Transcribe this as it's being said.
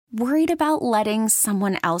Worried about letting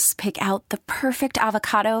someone else pick out the perfect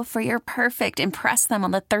avocado for your perfect impress them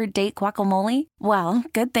on the third date guacamole? Well,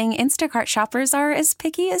 good thing Instacart shoppers are as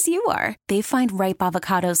picky as you are. They find ripe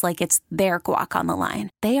avocados like it's their guac on the line.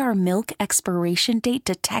 They are milk expiration date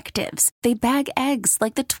detectives. They bag eggs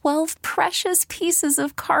like the 12 precious pieces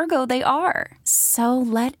of cargo they are. So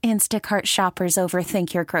let Instacart shoppers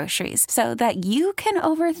overthink your groceries so that you can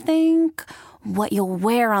overthink what you'll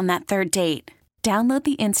wear on that third date. Download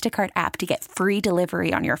the Instacart app to get free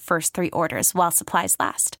delivery on your first 3 orders while supplies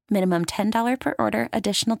last. Minimum $10 per order.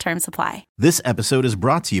 Additional terms apply. This episode is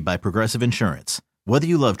brought to you by Progressive Insurance. Whether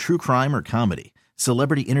you love true crime or comedy,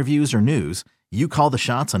 celebrity interviews or news, you call the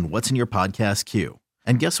shots on what's in your podcast queue.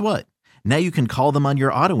 And guess what? Now you can call them on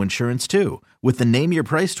your auto insurance too with the Name Your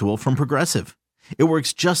Price tool from Progressive. It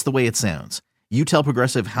works just the way it sounds. You tell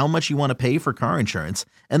Progressive how much you want to pay for car insurance,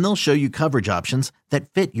 and they'll show you coverage options that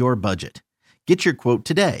fit your budget. Get your quote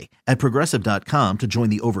today at Progressive.com to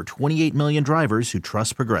join the over 28 million drivers who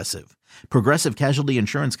trust Progressive. Progressive Casualty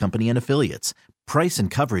Insurance Company and Affiliates. Price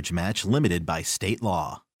and coverage match limited by state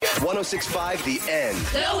law. 106.5 The End.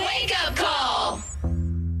 The Wake Up Call.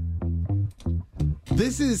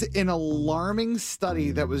 This is an alarming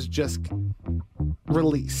study that was just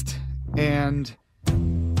released, and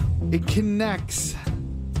it connects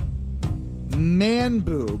man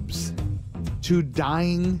boobs to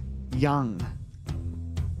dying young.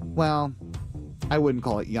 Well, I wouldn't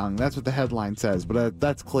call it young. That's what the headline says, but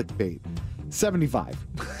that's clickbait. 75.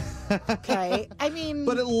 Okay, I mean...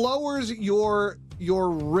 But it lowers your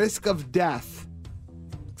risk of death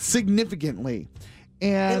significantly.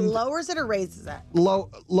 And it lowers it or raises it?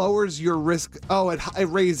 Lowers your risk. Oh, it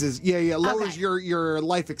raises. Yeah. Lowers Okay. your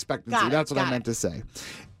life expectancy. That's what I meant to say.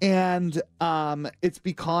 And it's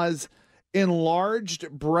because enlarged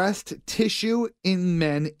breast tissue in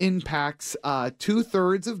men impacts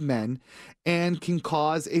 2/3 of men and can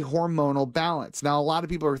cause a hormonal balance. Now, a lot of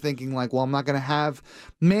people are thinking like, well, I'm not going to have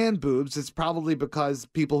man boobs. It's probably because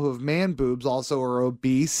people who have man boobs also are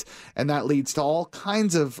obese, and that leads to all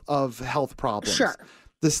kinds of health problems. Sure.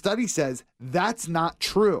 The study says that's not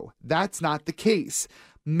true. That's not the case.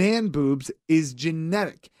 Man boobs is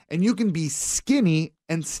genetic, and you can be skinny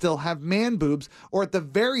and still have man boobs, or at the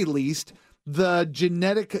very least, the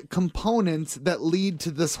genetic components that lead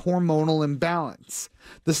to this hormonal imbalance.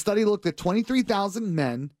 The study looked at 23,000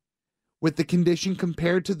 men with the condition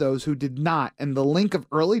compared to those who did not, and the link of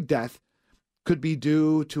early death could be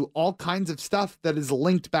due to all kinds of stuff that is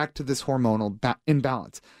linked back to this hormonal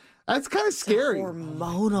imbalance. That's kind of scary.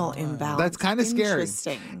 Hormonal imbalance. That's kind of scary.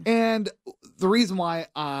 Interesting. And the reason why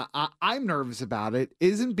I'm nervous about it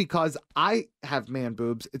isn't because I have man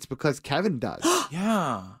boobs. It's because Kevin does.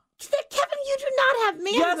 Yeah. Kevin, you do not have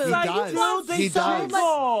man boobs. He does. He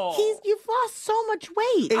does. You've lost so much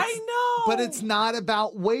weight. I know. But it's not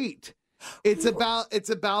about weight. It's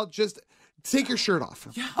about just take your shirt off.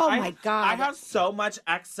 Yeah, Oh my God. I have so much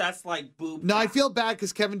excess boob. No, I feel bad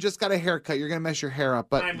because Kevin just got a haircut. You're going to mess your hair up.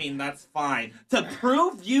 But I mean, that's fine. To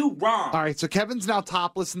prove you wrong. all right, so Kevin's now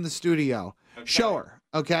topless in the studio. Okay. Show her,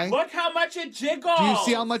 okay? Look how much it jiggles. Do you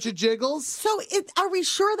see how much it jiggles? So are we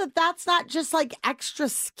sure that that's not just extra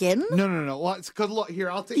skin? No. Well, it's good. Look, here,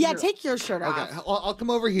 I'll take Yeah, here. take your shirt Okay, off. I'll come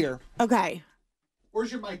over here. Okay.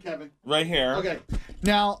 Where's your mic, Kevin? Right here. Okay.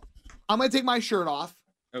 Now, I'm going to take my shirt off.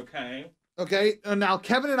 Okay. Okay. And now,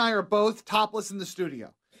 Kevin and I are both topless in the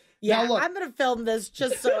studio. Yeah, Now, look. I'm going to film this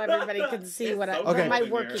just so everybody can see It's what so Okay. my cold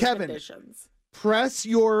in working here. Kevin. conditions.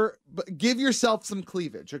 Give yourself some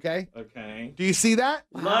cleavage, okay? Okay. Do you see that?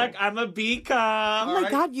 Look, I'm a B cup. Oh my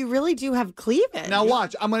right. God, you really do have cleavage. Now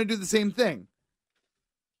watch. I'm going to do the same thing.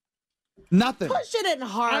 Nothing. Push it in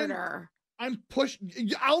harder. I'm pushing.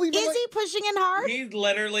 I'll even. Is he pushing in hard? He's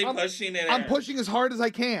literally pushing it I'm in. pushing as hard as I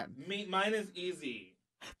can. Mine is easy.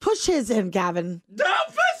 Push his in, Gavin. Don't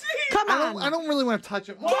push me! Come on. I don't really want to touch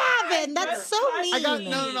it. Gavin, that's so mean.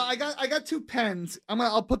 I got two pens.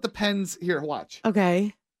 I'll put the pens here. Watch.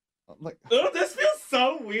 Okay. Like, Oh, this feels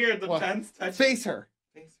so weird. The what? pen's touching. Face her.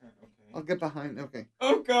 Face her. Okay. I'll get behind. Okay.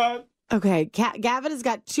 Oh, God. Okay. Gavin has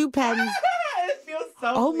got 2 pens. It feels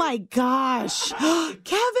so Oh weird. my gosh. Kevin.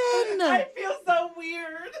 I feel so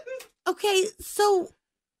weird. Okay, so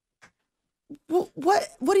Well,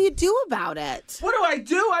 what do you do about it? What do I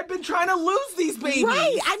do? I've been trying to lose these babies.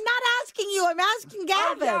 Right. I'm not asking you. I'm asking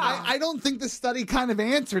Gavin. yeah. I don't think the study kind of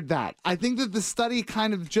answered that. I think that the study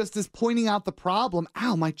kind of just is pointing out the problem.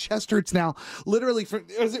 Ow, my chest hurts now. Literally,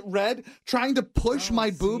 is it red? Trying to push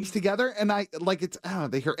my boobs together, and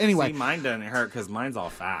they hurt. Anyway. See, mine doesn't hurt because mine's all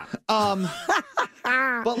fat.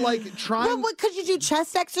 But like trying. Well, what could you do?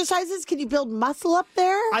 Chest exercises? Can you build muscle up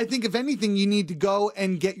there? I think if anything, you need to go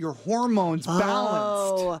and get your hormones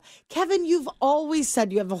balanced. Oh, Kevin, you've always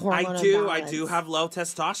said you have a hormone I do. imbalance. I do have low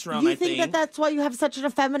testosterone. You I think that that's why you have such an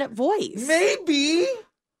effeminate voice? Maybe.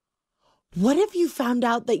 What if you found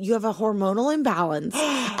out that you have a hormonal imbalance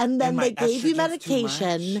and then And my they gave you estrogen's too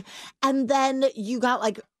medication much? and then you got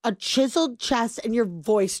like a chiseled chest and your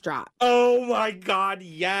voice dropped? Oh my God,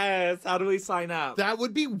 yes. How do we sign up? That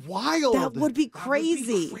would be wild. That would be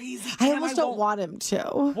crazy. I Jen, almost I don't won't- want him to.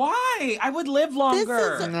 Why? I would live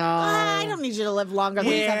longer. This is, No. I don't need you to live longer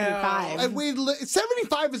than Yeah. 75.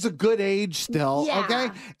 75 is a good age still, Yeah. okay?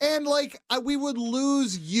 And like we would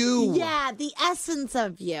lose you. Yeah, the essence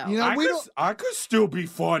of you. You know, I could still be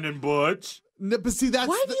fun and butch. but see that's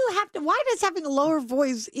Why do you have to? Why does having a lower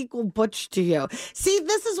voice equal butch to you? See,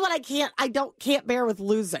 this is what I can't bear with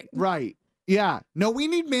losing. right. Yeah. No, we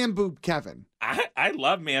need man boob Kevin. I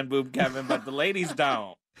love man boob Kevin, but the ladies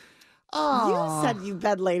don't. You said you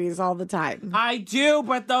bed ladies all the time. I do,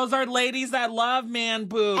 but those are ladies that love man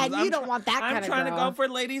boobs. And you don't want that kind I'm of trying to girl. go for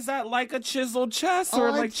ladies that like a chiseled chest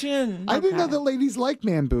or like chin. I didn't know that ladies like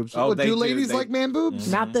man boobs. Oh, they do do. ladies They- like man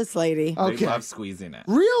boobs? Not this lady. They Okay. love squeezing it.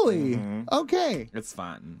 Really? Mhm. Okay. It's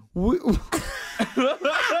fun. We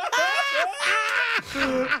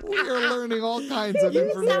are learning all kinds of You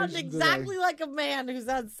information sound today. exactly like a man who's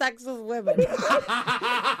had sex with women.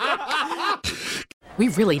 We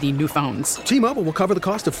really need new phones. T-Mobile will cover the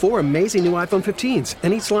cost of 4 amazing new iPhone 15s,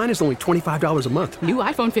 and each line is only $25 a month. New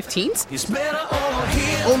iPhone 15s?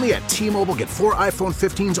 Only at T-Mobile, get 4 iPhone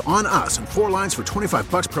 15s on us and 4 lines for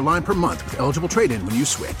 $25 per line per month with eligible trade-in when you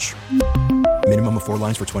switch. Minimum of 4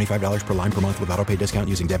 lines for $25 per line per month with autopay discount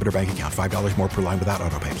using debit or bank account. $5 more per line without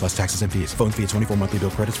autopay, plus taxes and fees. Phone fee at 24 monthly bill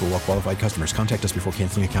credits for well-qualified customers. Contact us before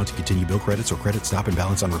canceling account to continue bill credits or credit stop and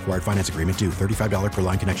balance on required finance agreement due. $35 per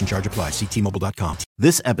line connection charge applies. See T-Mobile.com.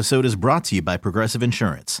 This episode is brought to you by Progressive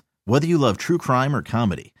Insurance. Whether you love true crime or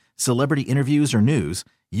comedy, celebrity interviews or news,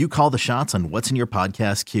 you call the shots on what's in your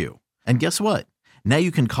podcast queue. And guess what? Now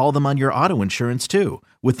you can call them on your auto insurance too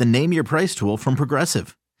with the Name Your Price tool from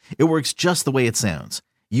Progressive. It works just the way it sounds.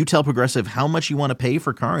 You tell Progressive how much you want to pay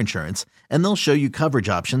for car insurance, and they'll show you coverage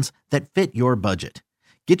options that fit your budget.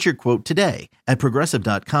 Get your quote today at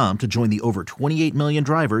Progressive.com to join the over 28 million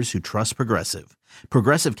drivers who trust Progressive.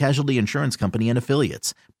 Progressive Casualty Insurance Company and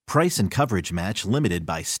Affiliates. Price and coverage match limited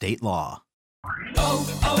by state law.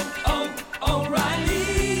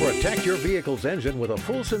 Protect your vehicle's engine with a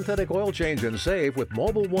full synthetic oil change and save with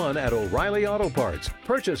Mobile One at O'Reilly Auto Parts.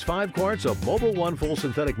 Purchase 5 quarts of Mobile One full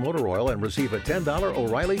synthetic motor oil and receive a $10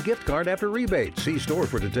 O'Reilly gift card after rebate. See store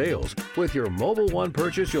for details. With your Mobile One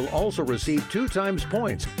purchase, you'll also receive 2 times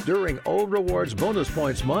points during O Rewards Bonus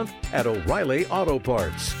Points Month at O'Reilly Auto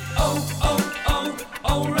Parts.